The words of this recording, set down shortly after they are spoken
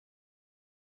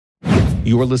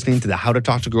You are listening to the How to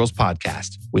Talk to Girls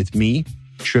podcast with me,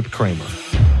 Trip Kramer.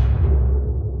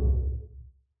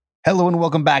 Hello and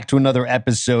welcome back to another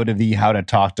episode of the How to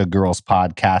Talk to Girls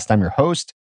podcast. I'm your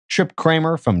host, Trip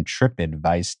Kramer from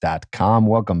tripadvice.com.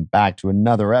 Welcome back to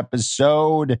another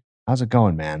episode. How's it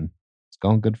going, man? It's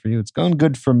going good for you? It's going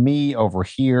good for me over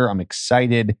here. I'm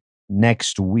excited.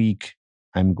 Next week,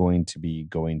 I'm going to be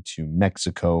going to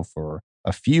Mexico for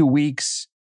a few weeks.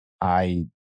 I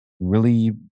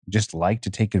really just like to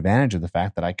take advantage of the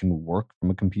fact that I can work from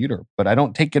a computer, but I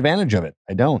don't take advantage of it.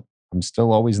 I don't. I'm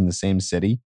still always in the same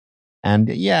city. And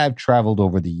yeah, I've traveled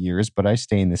over the years, but I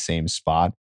stay in the same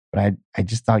spot. But I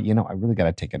just thought, I really got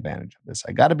to take advantage of this.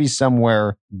 I got to be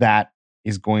somewhere that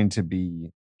is going to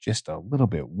be just a little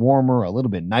bit warmer, a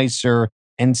little bit nicer,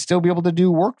 and still be able to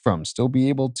do work from, still be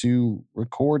able to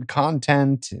record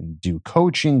content and do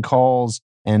coaching calls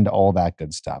and all that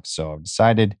good stuff. So I've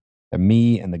decided that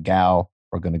me and the gal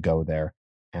are going to go there.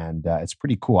 And it's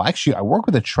pretty cool. Actually, I work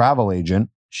with a travel agent.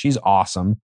 She's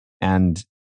awesome. And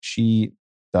she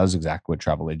does exactly what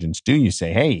travel agents do. You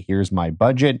say, hey, here's my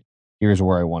budget. Here's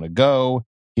where I want to go.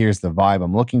 Here's the vibe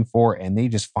I'm looking for. And they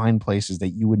just find places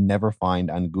that you would never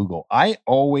find on Google. I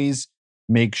always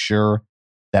make sure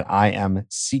that I am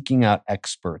seeking out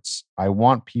experts. I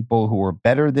want people who are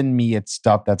better than me at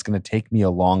stuff that's going to take me a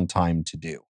long time to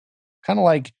do. Kind of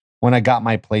like when I got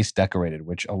my place decorated,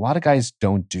 which a lot of guys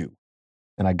don't do.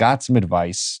 And I got some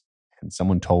advice and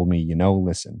someone told me,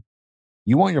 listen,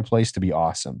 you want your place to be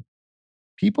awesome.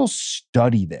 People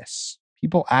study this.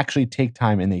 People actually take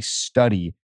time and they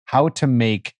study how to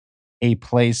make a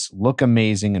place look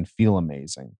amazing and feel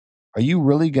amazing. Are you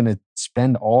really going to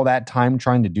spend all that time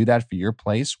trying to do that for your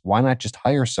place? Why not just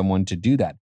hire someone to do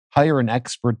that? Hire an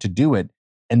expert to do it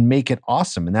and make it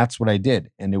awesome. And that's what I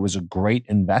did. And it was a great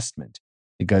investment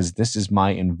because this is my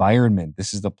environment.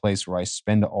 This is the place where I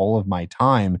spend all of my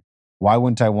time. Why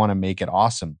wouldn't I want to make it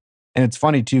awesome? And it's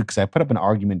funny too, because I put up an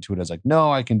argument to it. I was like,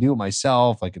 no, I can do it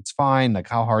myself. Like, it's fine. Like,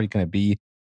 how hard can it be?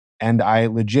 And I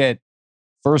legit,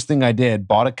 first thing I did,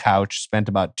 bought a couch, spent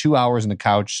about 2 hours in a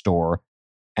couch store.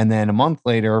 And then a month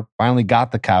later, finally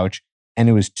got the couch and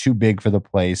it was too big for the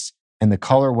place. And the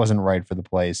color wasn't right for the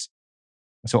place.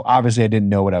 So obviously I didn't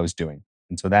know what I was doing.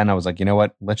 And so then I was like, you know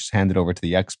what? Let's just hand it over to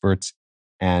the experts,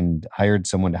 and hired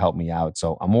someone to help me out.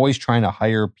 So I'm always trying to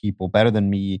hire people better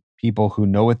than me, people who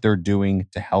know what they're doing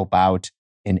to help out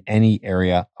in any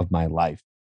area of my life.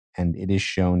 And it is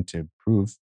shown to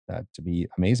prove that to be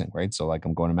amazing, right? So like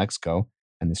I'm going to Mexico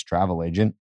and this travel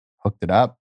agent hooked it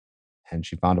up and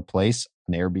she found a place,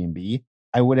 an Airbnb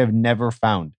I would have never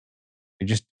found.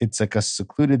 It's like a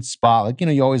secluded spot. Like,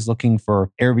 you're always looking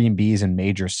for Airbnbs in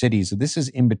major cities. So this is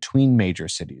in between major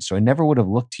cities. So I never would have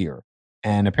looked here.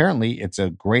 And apparently it's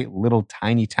a great little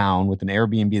tiny town with an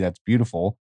Airbnb that's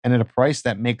beautiful and at a price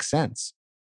that makes sense.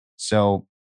 So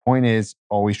point is,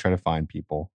 always try to find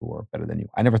people who are better than you.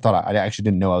 I actually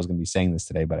didn't know I was going to be saying this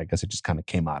today, but I guess it just kind of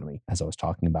came out of me as I was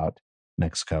talking about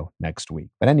Mexico next week.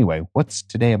 But anyway, what's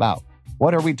today about?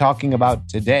 What are we talking about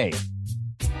today?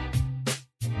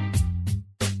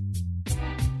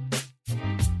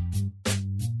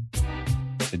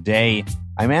 Today,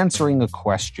 I'm answering a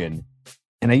question.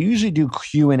 And I usually do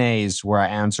Q&As where I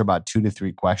answer about 2 to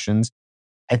 3 questions.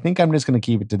 I think I'm just going to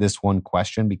keep it to this one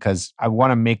question because I want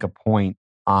to make a point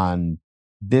on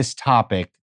this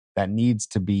topic that needs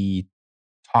to be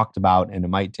talked about, and it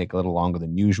might take a little longer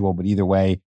than usual. But either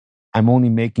way, I'm only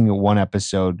making it one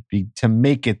episode to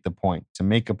make it the point, to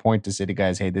make a point to say to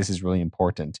guys, hey, this is really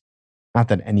important. Not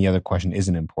that any other question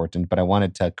isn't important, but I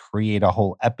wanted to create a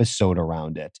whole episode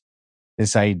around it.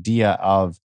 This idea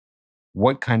of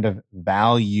what kind of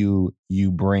value you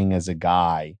bring as a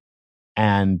guy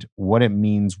and what it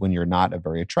means when you're not a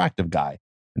very attractive guy.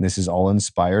 And this is all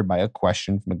inspired by a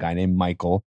question from a guy named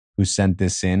Michael who sent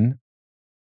this in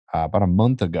about a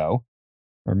month ago,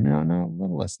 or no, a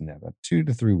little less than that, about 2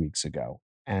 to 3 weeks ago.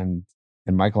 And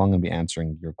Michael, I'm going to be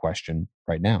answering your question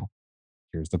right now.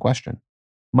 Here's the question.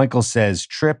 Michael says,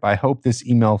 Trip, I hope this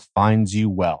email finds you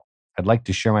well. I'd like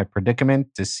to share my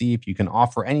predicament to see if you can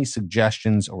offer any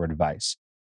suggestions or advice.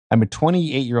 I'm a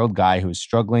 28-year-old guy who is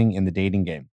struggling in the dating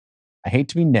game. I hate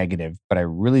to be negative, but I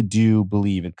really do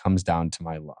believe it comes down to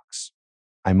my looks.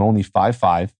 I'm only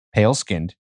 5'5",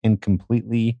 pale-skinned, and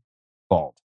completely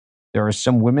bald. There are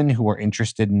some women who are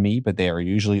interested in me, but they are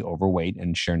usually overweight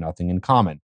and share nothing in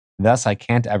common. Thus, I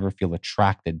can't ever feel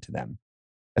attracted to them.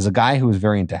 As a guy who is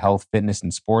very into health, fitness,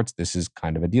 and sports, this is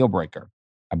kind of a deal breaker.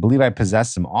 I believe I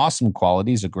possess some awesome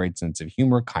qualities, a great sense of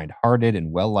humor, kind-hearted,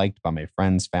 and well-liked by my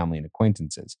friends, family, and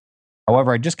acquaintances.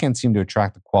 However, I just can't seem to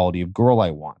attract the quality of girl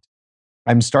I want.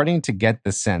 I'm starting to get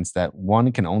the sense that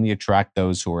one can only attract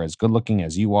those who are as good looking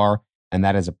as you are, and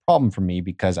that is a problem for me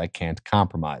because I can't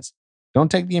compromise. Don't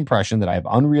take the impression that I have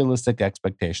unrealistic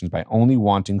expectations by only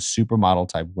wanting supermodel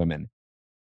type women.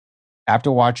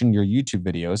 After watching your YouTube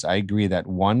videos, I agree that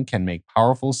one can make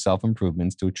powerful self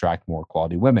improvements to attract more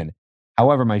quality women.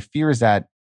 However, my fear is that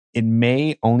it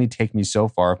may only take me so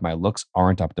far if my looks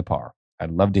aren't up to par.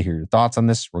 I'd love to hear your thoughts on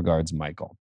this. Regards,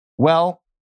 Michael. Well,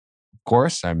 of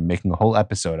course, I'm making a whole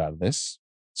episode out of this,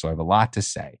 so I have a lot to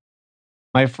say.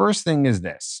 My first thing is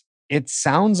this: it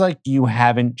sounds like you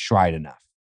haven't tried enough.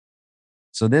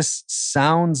 So this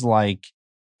sounds like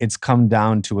it's come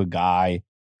down to a guy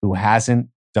who hasn't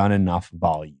done enough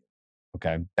volume.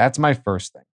 Okay. That's my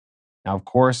first thing. Now, of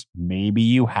course, maybe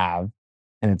you have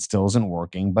and it still isn't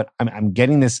working, but I'm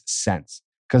getting this sense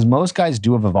because most guys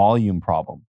do have a volume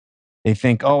problem. They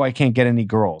think, oh, I can't get any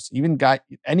girls,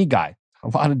 any guy, a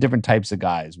lot of different types of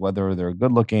guys, whether they're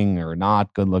good looking or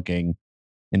not good looking.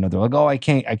 They're like, oh, I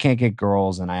can't get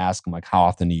girls. And I ask them like, how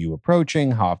often are you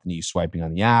approaching? How often are you swiping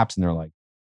on the apps? And they're like,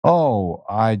 oh,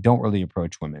 I don't really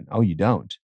approach women. Oh, you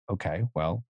don't? Okay,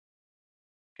 well,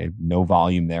 okay, no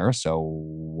volume there. So,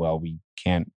 well, we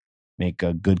can't make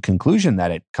a good conclusion that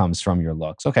it comes from your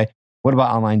looks. Okay, what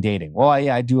about online dating? Well,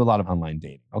 yeah, I do a lot of online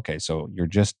dating. Okay, so you're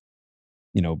just,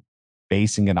 you know,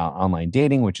 basing it on online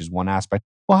dating, which is one aspect.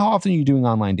 Well, how often are you doing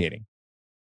online dating?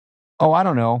 Oh, I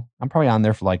don't know. I'm probably on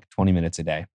there for like 20 minutes a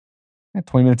day.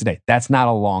 20 minutes a day. That's not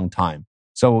a long time.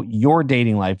 So your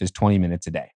dating life is 20 minutes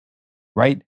a day,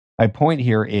 right? My point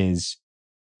here is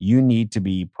you need to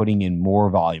be putting in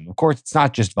more volume. Of course, it's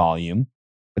not just volume,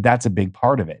 but that's a big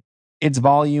part of it. It's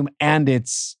volume and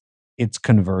it's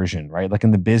conversion, right? Like in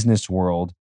the business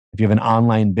world, if you have an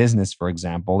online business, for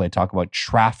example, they talk about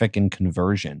traffic and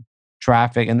conversion.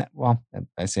 Traffic and well,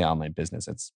 I say online business,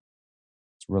 it's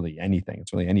really anything.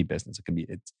 It's really any business.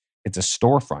 It's a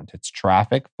storefront. It's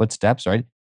traffic, footsteps, right?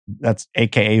 That's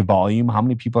AKA volume. How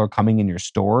many people are coming in your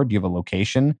store? Do you have a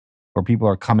location where people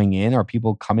are coming in? Are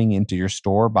people coming into your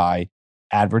store by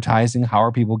advertising? How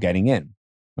are people getting in?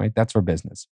 Right? That's for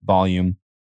business. Volume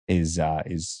is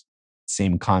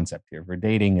same concept here. For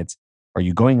dating, it's are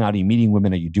you going out, are you meeting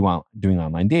women, are you doing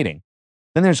online dating?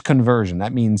 Then there's conversion.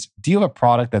 That means do you have a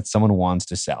product that someone wants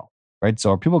to sell? Right?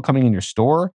 So are people coming in your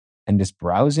store and just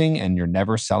browsing and you're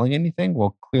never selling anything?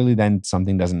 Well, clearly then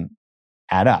something doesn't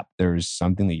add up. There's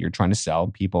something that you're trying to sell.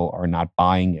 People are not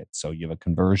buying it. So you have a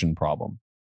conversion problem.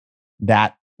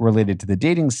 That related to the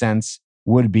dating sense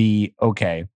would be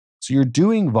okay. So you're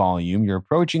doing volume, you're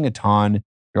approaching a ton,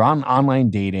 you're on online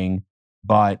dating,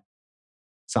 but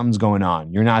something's going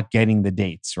on. You're not getting the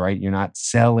dates, right? You're not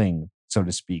selling, so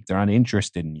to speak. They're not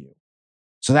interested in you.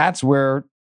 So that's where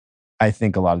I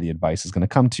think a lot of the advice is going to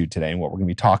come to today. And what we're going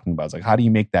to be talking about is like, how do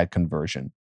you make that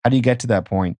conversion? How do you get to that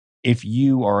point? If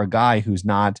you are a guy who's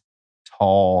not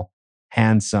tall,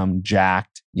 handsome,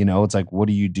 jacked, it's like, what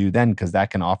do you do then? Because that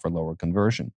can offer lower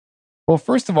conversion. Well,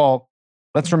 first of all,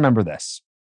 let's remember this.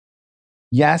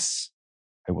 Yes,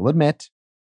 I will admit,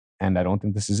 and I don't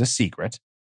think this is a secret,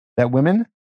 that women,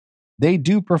 they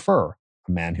do prefer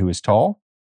a man who is tall,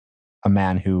 a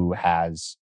man who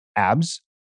has abs,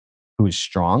 who is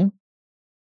strong,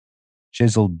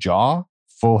 chiseled jaw,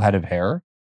 full head of hair.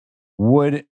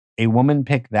 Would a woman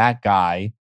pick that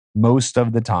guy most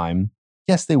of the time?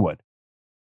 Yes, they would.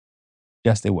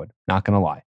 Yes, they would. Not going to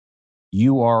lie.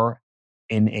 You are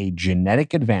in a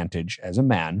genetic advantage as a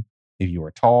man if you are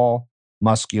tall,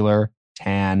 muscular,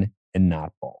 tan, and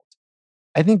not bald.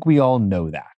 I think we all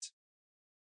know that.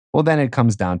 Well, then it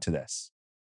comes down to this.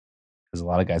 Because a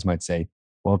lot of guys might say,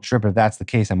 well, Trip, if that's the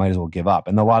case, I might as well give up.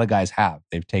 And a lot of guys have.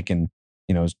 They've taken,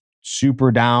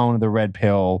 super down the red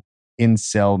pill,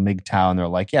 incel, MGTOW, and they're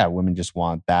like, yeah, women just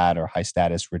want that, or high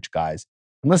status, rich guys.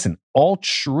 And listen, all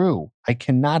true. I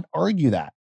cannot argue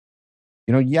that.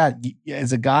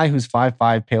 As a guy who's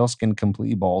 5'5", pale skin,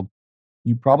 completely bald,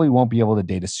 you probably won't be able to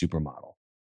date a supermodel.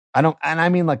 I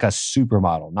mean like a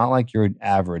supermodel, not like your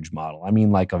average model. I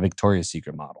mean like a Victoria's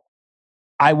Secret model.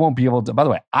 I won't be able to, by the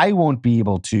way, I won't be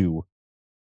able to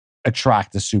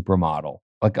attract a supermodel,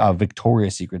 like a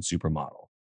Victoria's Secret supermodel.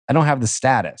 I don't have the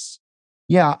status.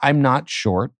 Yeah, I'm not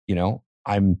short,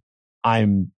 I do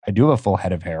have a full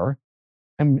head of hair.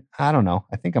 I don't know.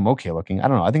 I think I'm okay looking. I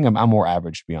don't know. I think I'm more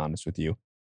average, to be honest with you.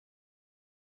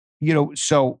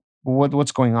 So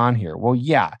what's going on here? Well,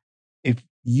 yeah, if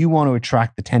you want to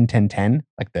attract the 10-10-10,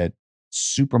 like the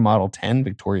supermodel 10,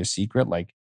 Victoria's Secret,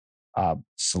 like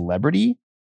celebrity,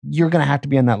 you're going to have to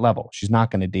be on that level. She's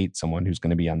not going to date someone who's going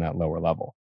to be on that lower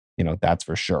level. That's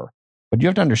for sure. But you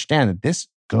have to understand that this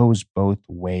goes both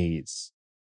ways.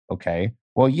 Okay.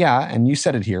 Well, yeah, and you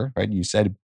said it here, right? You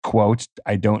said, quote,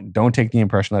 I don't take the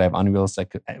impression that I have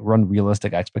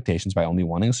unrealistic expectations by only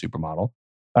wanting a supermodel.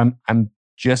 I'm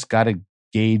just gotta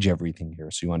gauge everything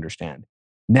here so you understand.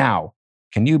 Now,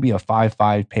 can you be a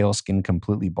 5'5", pale skinned,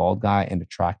 completely bald guy and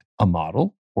attract a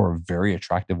model or a very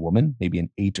attractive woman, maybe an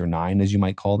 8 or 9, as you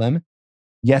might call them?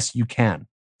 Yes, you can.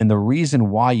 And the reason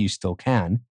why you still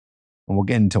can, and we'll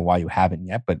get into why you haven't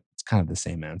yet, but it's kind of the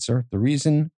same answer. The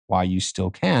reason why you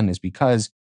still can is because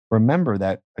remember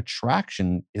that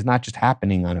attraction is not just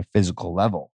happening on a physical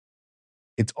level,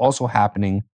 it's also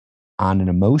happening on an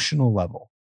emotional level.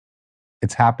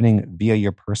 It's happening via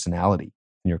your personality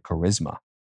and your charisma.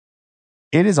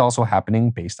 It is also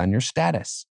happening based on your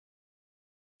status.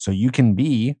 So you can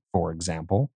be, for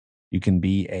example, you can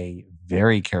be a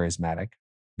very charismatic,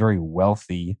 very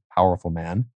wealthy, powerful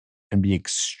man and be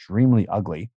extremely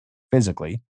ugly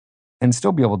physically and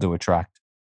still be able to attract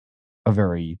a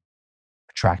very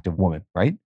attractive woman,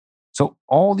 right? So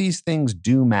all these things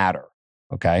do matter,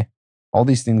 okay? All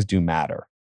these things do matter.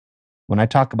 When I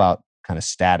talk about kind of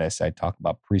status, I talk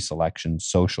about pre-selection,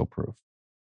 social proof.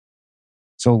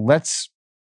 So let's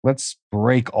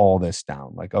break all this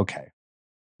down. Like, okay,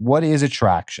 what is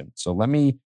attraction? So let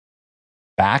me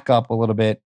back up a little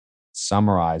bit,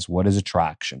 summarize what is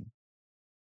attraction.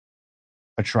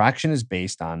 Attraction is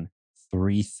based on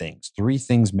three things. Three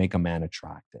things make a man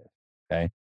attractive, okay?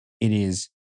 It is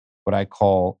what I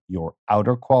call your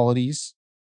outer qualities,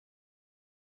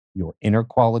 your inner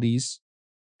qualities,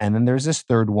 and then there's this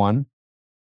third one,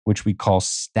 which we call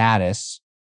status.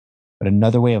 But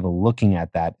another way of looking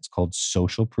at that is called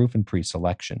social proof and pre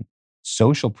selection.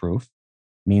 Social proof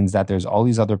means that there's all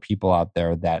these other people out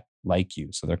there that like you.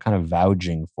 So they're kind of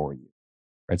vouching for you,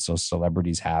 right? So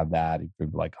celebrities have that. If you're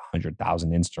like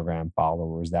 100,000 Instagram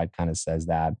followers, that kind of says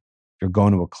that. If you're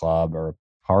going to a club or a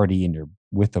party and you're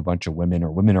with a bunch of women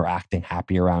or women are acting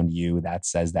happy around you, that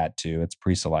says that too. It's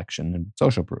pre selection and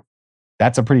social proof.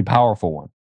 That's a pretty powerful one,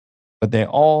 but they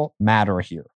all matter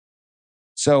here.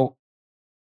 So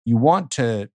you want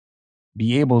to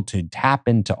be able to tap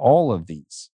into all of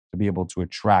these to be able to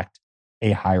attract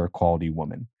a higher quality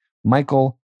woman.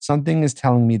 Michael, something is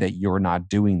telling me that you're not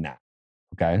doing that.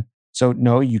 Okay. So,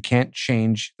 no, you can't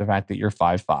change the fact that you're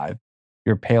 5'5".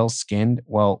 You're pale skinned.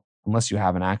 Well, unless you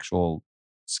have an actual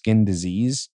skin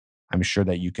disease, I'm sure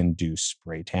that you can do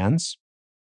spray tans.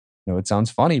 It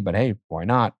sounds funny, but hey, why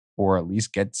not? Or at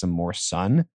least get some more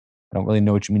sun. I don't really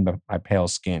know what you mean by pale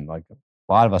skin. Like a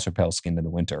lot of us are pale skinned in the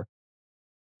winter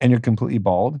and you're completely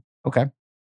bald. Okay.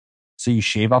 So you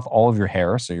shave off all of your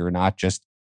hair. So you're not just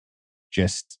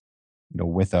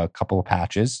with a couple of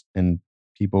patches and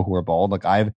people who are bald. Like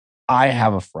I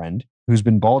have a friend who's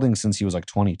been balding since he was like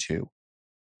 22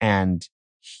 and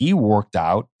he worked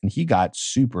out and he got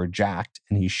super jacked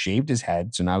and he shaved his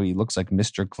head. So now he looks like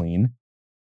Mr. Clean,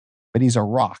 but he's a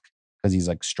rock because he's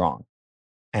like strong.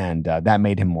 And that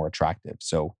made him more attractive.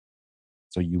 So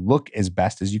you look as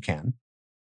best as you can.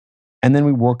 And then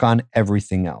we work on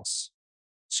everything else.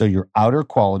 So your outer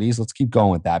qualities, let's keep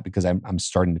going with that because I'm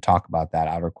starting to talk about that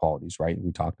outer qualities, right?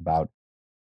 We talked about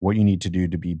what you need to do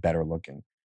to be better looking.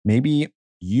 Maybe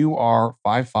you are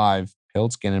 5'5", pale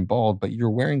skin and bald, but you're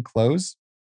wearing clothes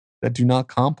that do not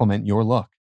complement your look.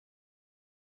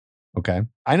 Okay.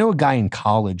 I know a guy in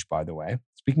college, by the way.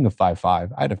 Speaking of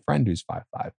 5'5", I had a friend who's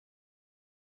 5'5",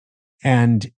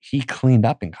 and he cleaned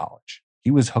up in college.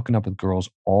 He was hooking up with girls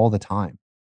all the time.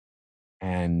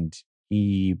 And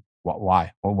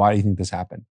why? Well, why do you think this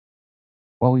happened?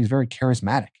 Well, he's very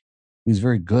charismatic. He's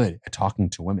very good at talking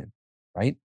to women,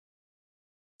 right?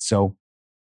 So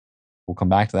we'll come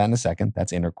back to that in a second.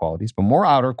 That's inner qualities. But more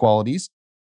outer qualities,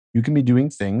 you can be doing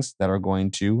things that are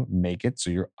going to make it so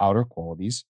your outer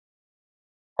qualities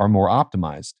are more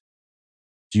optimized.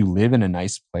 Do you live in a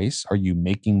nice place? Are you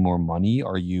making more money?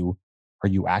 Are you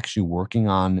actually working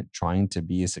on trying to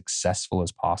be as successful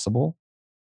as possible?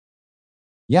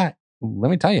 Yeah,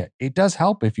 let me tell you, it does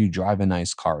help if you drive a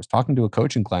nice car. I was talking to a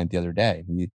coaching client the other day.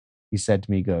 He said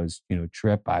to me, he goes,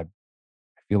 Trip, I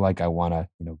feel like I want to,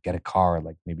 get a car,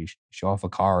 like maybe show off a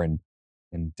car and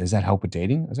does that help with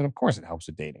dating? I said, of course it helps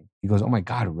with dating. He goes, oh my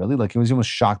God, really? Like he was almost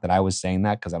shocked that I was saying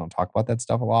that because I don't talk about that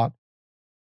stuff a lot.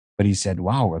 But he said,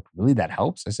 wow, like, really that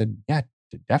helps? I said, yeah,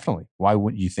 definitely. Why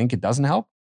would you think it doesn't help?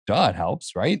 Duh, it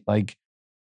helps, right? Like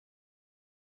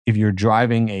if you're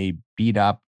driving a beat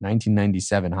up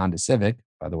 1997 Honda Civic,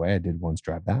 by the way, I did once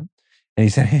drive that. And he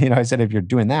said, I said, if you're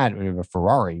doing that with a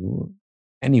Ferrari,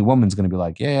 any woman's going to be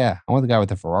like, yeah, I want the guy with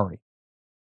the Ferrari.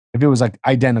 If it was like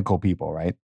identical people,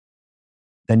 right?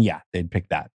 Then yeah, they'd pick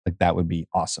that. Like that would be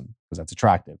awesome because that's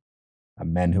attractive. A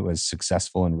man who is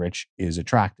successful and rich is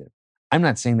attractive. I'm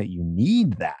not saying that you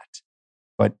need that,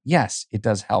 but yes, it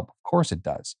does help. Of course it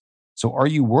does. So are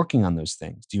you working on those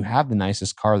things? Do you have the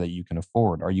nicest car that you can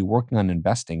afford? Are you working on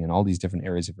investing in all these different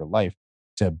areas of your life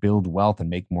to build wealth and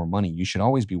make more money? You should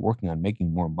always be working on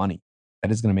making more money.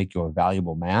 That is going to make you a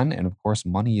valuable man. And of course,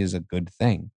 money is a good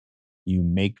thing. You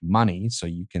make money so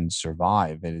you can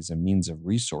survive. It is a means of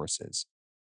resources.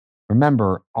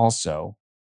 Remember also,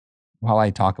 while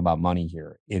I talk about money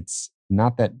here, it's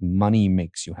not that money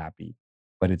makes you happy,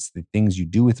 but it's the things you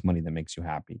do with money that makes you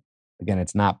happy. Again,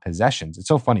 it's not possessions. It's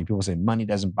so funny. People say money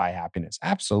doesn't buy happiness.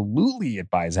 Absolutely, it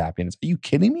buys happiness. Are you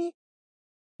kidding me?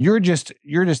 You're just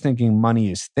thinking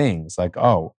money is things like,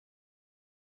 oh,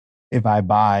 if I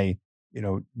buy,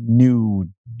 new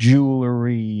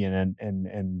jewelry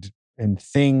and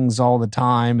things all the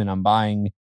time, and I'm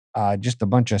buying just a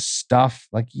bunch of stuff,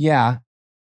 like, yeah,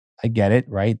 I get it,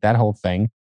 right? That whole thing.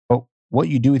 But what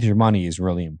you do with your money is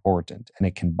really important, and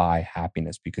it can buy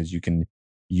happiness because you can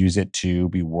use it to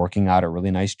be working out at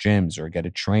really nice gyms or get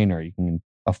a trainer. You can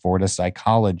afford a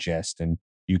psychologist, and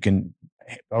you can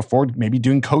afford maybe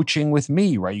doing coaching with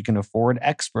me, right? You can afford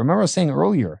expert. Remember I was saying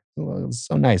earlier, it's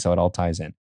so nice how it all ties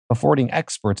in. Affording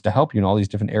experts to help you in all these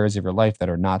different areas of your life that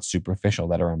are not superficial,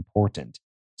 that are important.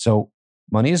 So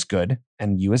money is good,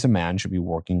 and you as a man should be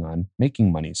working on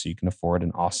making money so you can afford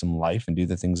an awesome life and do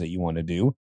the things that you want to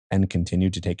do and continue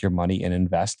to take your money and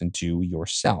invest into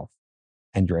yourself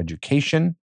and your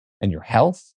education and your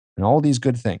health and all these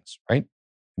good things, right?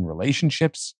 And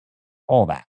relationships, all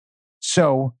that.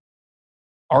 So,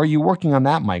 are you working on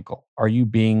that, Michael? Are you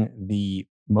being the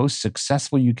most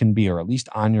successful you can be, or at least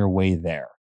on your way there?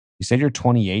 You said you're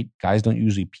 28. Guys don't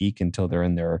usually peak until they're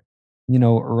in their,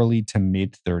 early to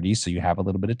mid 30s. So you have a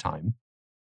little bit of time.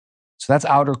 So that's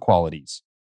outer qualities.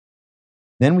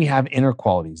 Then we have inner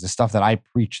qualities, the stuff that I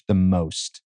preach the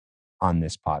most on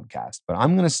this podcast. But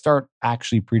I'm going to start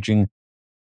actually preaching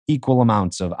equal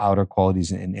amounts of outer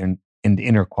qualities and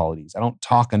inner qualities. I don't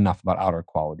talk enough about outer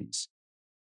qualities,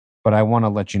 but I want to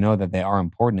let you know that they are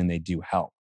important and they do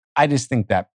help. I just think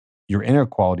that your inner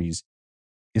qualities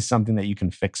is something that you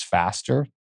can fix faster,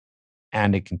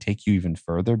 and it can take you even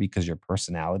further because your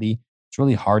personality, it's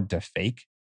really hard to fake.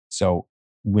 So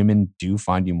women do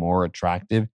find you more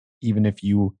attractive, even if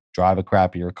you drive a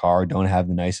crappier car, don't have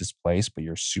the nicest place, but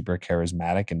you're super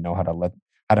charismatic and know how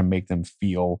to make them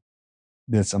feel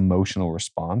this emotional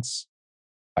response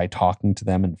by talking to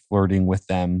them and flirting with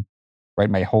them. Right?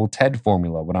 My whole TED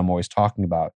formula, what I'm always talking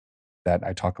about, that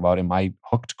I talk about in my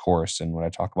Hooked course and what I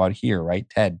talk about here, right?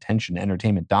 TED, tension,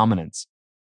 entertainment, dominance.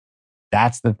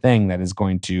 That's the thing that is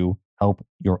going to help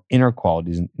your inner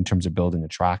qualities in terms of building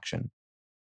attraction.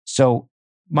 So,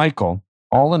 Michael,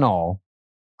 all in all,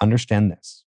 understand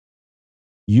this.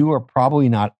 You are probably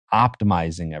not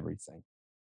optimizing everything,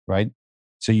 right?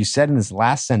 So you said in this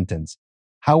last sentence,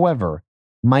 however,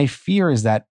 my fear is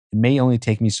that it may only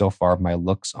take me so far if my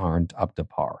looks aren't up to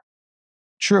par.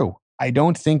 True. I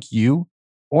don't think you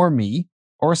or me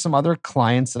or some other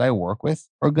clients that I work with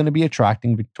are going to be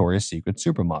attracting Victoria's Secret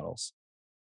supermodels.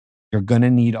 You're going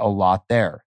to need a lot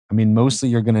there. I mean, mostly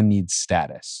you're going to need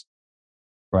status,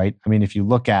 right? I mean, if you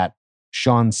look at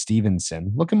Sean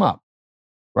Stevenson, look him up.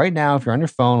 Right now, if you're on your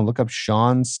phone, look up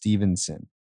Sean Stevenson.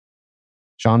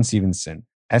 Sean Stevenson,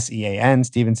 Sean,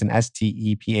 Stevenson,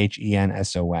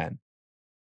 Stephenson.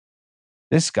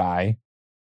 This guy,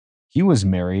 he was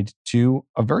married to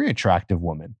a very attractive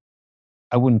woman.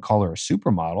 I wouldn't call her a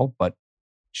supermodel, but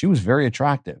she was very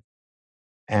attractive.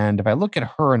 And if I look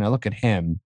at her and I look at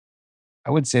him,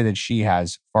 I would say that she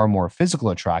has far more physical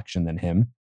attraction than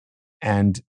him.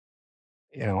 And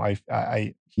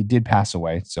he did pass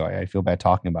away, so I feel bad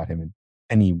talking about him in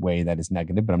any way that is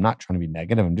negative. But I'm not trying to be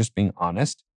negative. I'm just being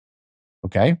honest.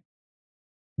 Okay.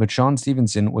 But Sean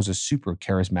Stevenson was a super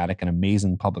charismatic and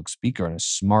amazing public speaker and a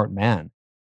smart man.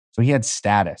 So he had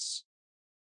status.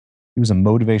 He was a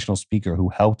motivational speaker who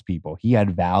helped people. He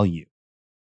had value.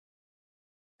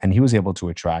 And he was able to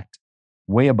attract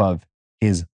way above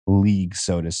his league,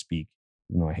 so to speak.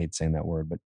 I hate saying that word,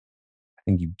 but I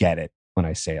think you get it when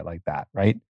I say it like that,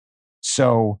 right?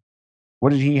 So what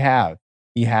did he have?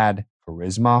 He had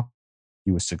charisma.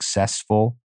 He was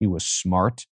successful. He was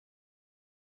smart.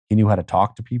 He knew how to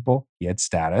talk to people. He had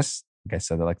status. Like I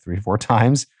said that like 3 or 4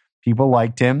 times. People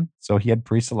liked him. So he had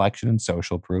pre-selection and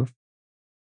social proof.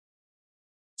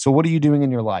 So what are you doing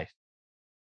in your life?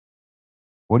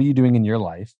 What are you doing in your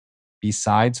life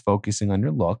besides focusing on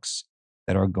your looks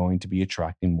that are going to be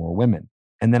attracting more women?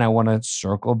 And then I want to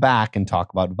circle back and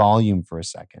talk about volume for a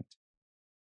second.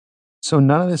 So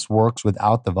none of this works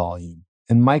without the volume.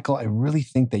 And Michael, I really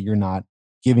think that you're not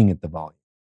giving it the volume.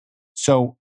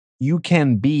 So you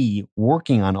can be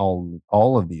working on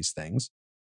all of these things,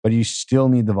 but you still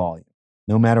need the volume,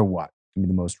 no matter what. You can be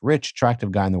the most rich,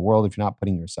 attractive guy in the world. If you're not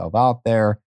putting yourself out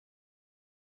there,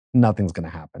 nothing's going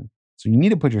to happen. So you need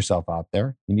to put yourself out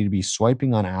there. You need to be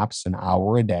swiping on apps an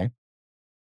hour a day.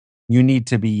 You need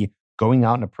to be going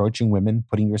out and approaching women,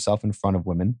 putting yourself in front of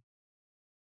women.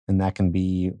 And that can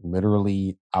be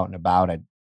literally out and about at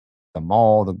the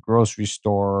mall, the grocery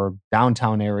store,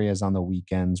 downtown areas on the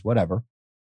weekends, whatever.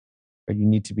 But you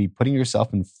need to be putting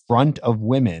yourself in front of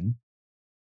women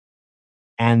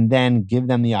and then give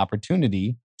them the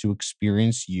opportunity to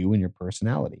experience you and your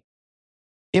personality.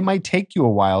 It might take you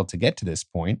a while to get to this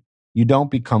point. You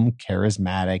don't become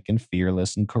charismatic and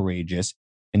fearless and courageous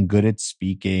and good at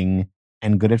speaking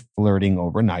and good at flirting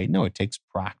overnight. No, it takes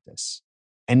practice.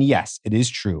 And yes, it is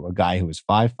true. A guy who is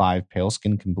 5'5", pale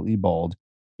skin, completely bald,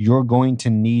 you're going to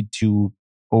need to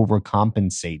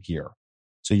overcompensate here.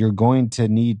 So you're going to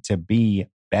need to be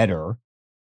better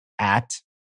at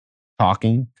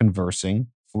talking, conversing,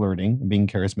 flirting, and being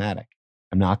charismatic.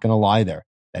 I'm not going to lie there.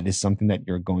 That is something that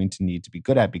you're going to need to be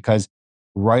good at, because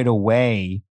right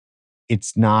away,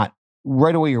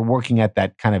 you're working at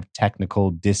that kind of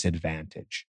technical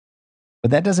disadvantage.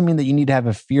 But that doesn't mean that you need to have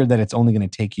a fear that it's only going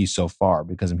to take you so far,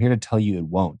 because I'm here to tell you it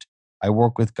won't. I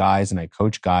work with guys and I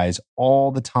coach guys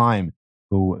all the time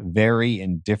who vary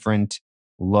in different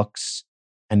looks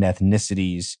and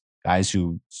ethnicities, guys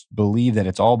who believe that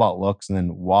it's all about looks, and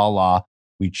then voila,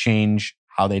 we change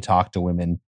how they talk to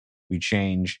women. We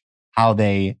change how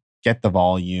they get the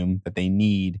volume that they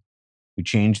need. We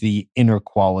change the inner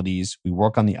qualities. We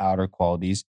work on the outer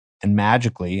qualities. And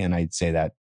magically, and I'd say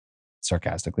that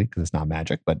sarcastically because it's not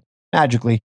magic, but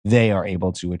magically, they are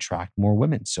able to attract more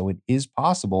women. So it is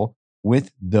possible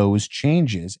with those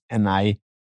changes. And I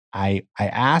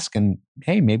ask, and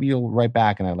hey, maybe you'll write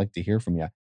back and I'd like to hear from you.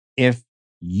 If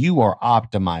you are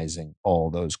optimizing all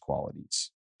those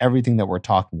qualities, everything that we're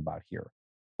talking about here,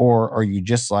 or are you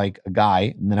just like a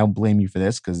guy, and then I don't blame you for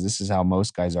this because this is how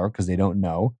most guys are, because they don't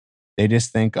know. They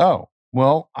just think, oh,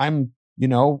 well, I'm,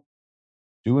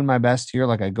 doing my best here.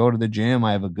 Like I go to the gym,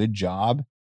 I have a good job.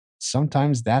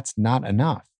 Sometimes that's not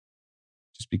enough.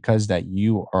 Just because that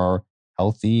you are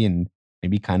healthy and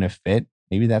maybe kind of fit,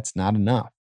 maybe that's not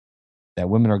enough. That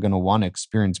women are going to want to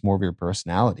experience more of your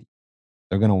personality.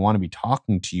 They're going to want to be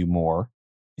talking to you more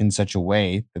in such a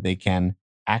way that they can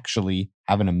actually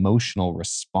have an emotional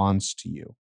response to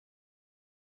you.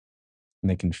 And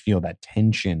they can feel that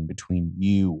tension between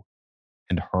you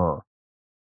and her.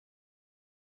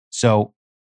 So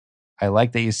I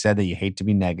like that you said that you hate to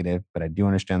be negative, but I do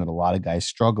understand that a lot of guys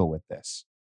struggle with this.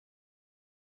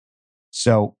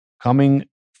 So coming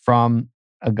from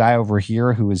a guy over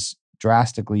here who is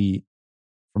drastically,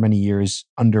 for many years,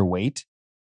 underweight,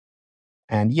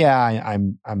 and yeah,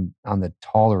 I'm on the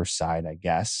taller side, I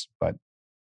guess, but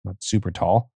not super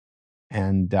tall,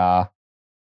 and a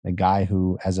guy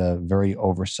who has a very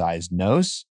oversized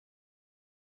nose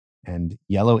and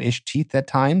yellowish teeth at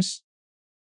times,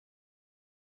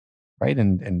 right?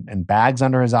 And bags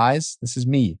under his eyes. This is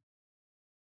me.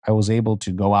 I was able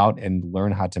to go out and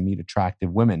learn how to meet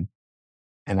attractive women.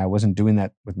 And I wasn't doing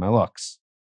that with my looks.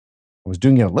 I was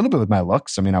doing it a little bit with my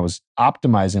looks. I mean, I was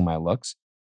optimizing my looks,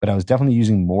 but I was definitely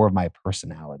using more of my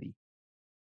personality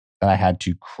that I had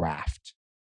to craft.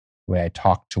 The way I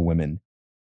talked to women,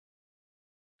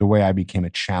 the way I became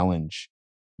a challenge,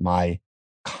 my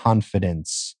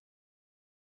confidence,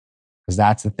 because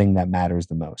that's the thing that matters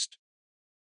the most.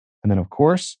 And then, of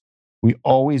course, we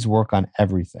always work on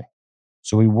everything.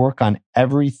 So we work on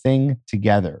everything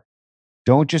together.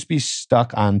 Don't just be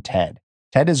stuck on TED.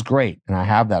 TED is great, and I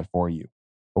have that for you.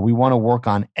 But we want to work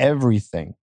on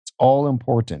everything. It's all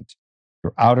important.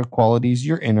 Your outer qualities,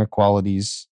 your inner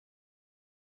qualities,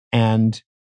 and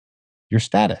your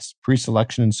status,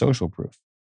 pre-selection and social proof.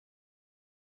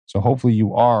 So hopefully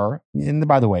you are. And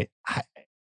by the way,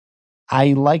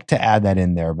 I like to add that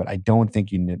in there, but I don't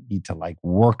think you need to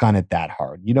work on it that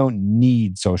hard. You don't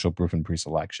need social proof and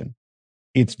pre-selection.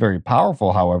 It's very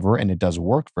powerful, however, and it does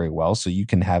work very well. So you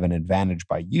can have an advantage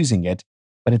by using it,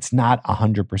 but it's not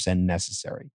 100%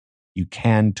 necessary. You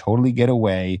can totally get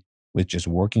away with just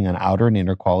working on outer and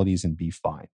inner qualities and be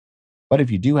fine. But if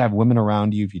you do have women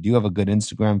around you, if you do have a good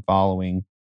Instagram following,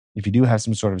 if you do have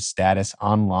some sort of status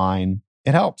online,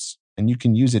 it helps and you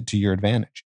can use it to your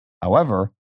advantage.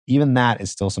 However, even that is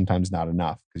still sometimes not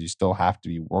enough because you still have to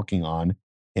be working on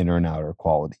inner and outer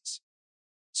qualities.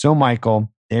 So,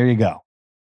 Michael, there you go.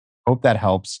 Hope that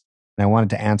helps. And I wanted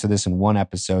to answer this in one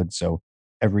episode so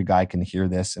every guy can hear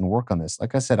this and work on this.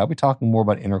 Like I said, I'll be talking more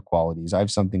about inner qualities. I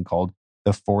have something called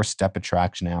the 4-step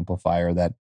attraction amplifier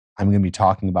that I'm going to be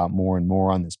talking about more and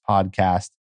more on this podcast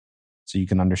so you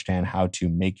can understand how to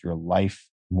make your life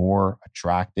more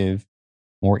attractive,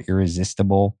 more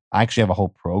irresistible. I actually have a whole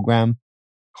program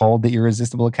called the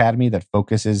Irresistible Academy that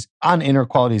focuses on inner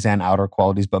qualities and outer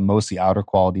qualities, but mostly outer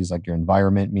qualities like your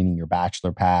environment, meaning your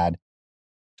bachelor pad,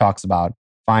 talks about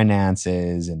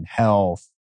finances and health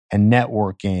and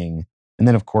networking. And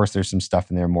then, of course, there's some stuff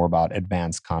in there more about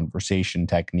advanced conversation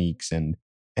techniques and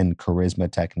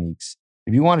charisma techniques.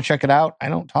 If you want to check it out, I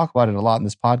don't talk about it a lot in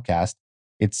this podcast.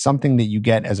 It's something that you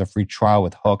get as a free trial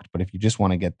with Hooked. But if you just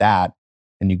want to get that,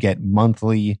 and you get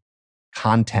monthly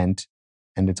content,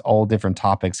 and it's all different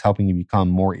topics helping you become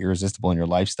more irresistible in your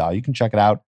lifestyle, you can check it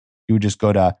out. You would just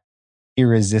go to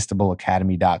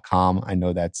irresistibleacademy.com. I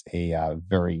know that's a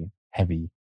very heavy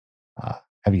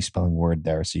spelling word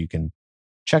there. So you can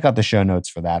check out the show notes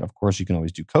for that. Of course, you can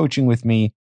always do coaching with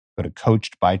me. Go to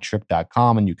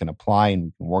coachedbytrip.com and you can apply and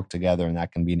we can work together. And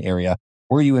that can be an area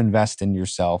where you invest in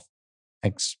yourself,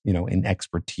 in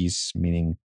expertise,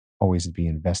 meaning always be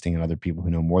investing in other people who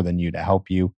know more than you to help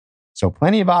you. So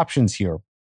plenty of options here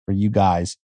for you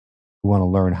guys who want to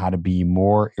learn how to be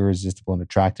more irresistible and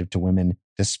attractive to women,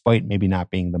 despite maybe not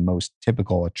being the most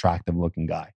typical attractive looking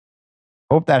guy.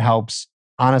 Hope that helps.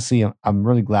 Honestly, I'm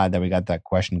really glad that we got that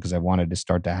question because I wanted to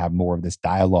start to have more of this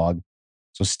dialogue.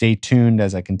 So stay tuned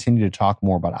as I continue to talk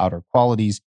more about outer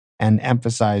qualities and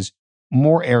emphasize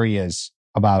more areas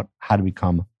about how to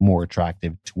become more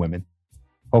attractive to women.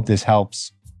 Hope this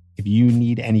helps. If you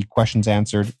need any questions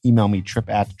answered, email me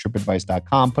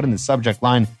trip@tripadvice.com. Put in the subject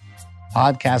line,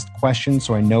 podcast questions,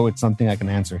 so I know it's something I can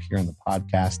answer here on the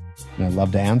podcast. And I'd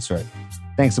love to answer it.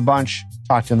 Thanks a bunch.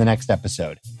 Talk to you in the next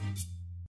episode.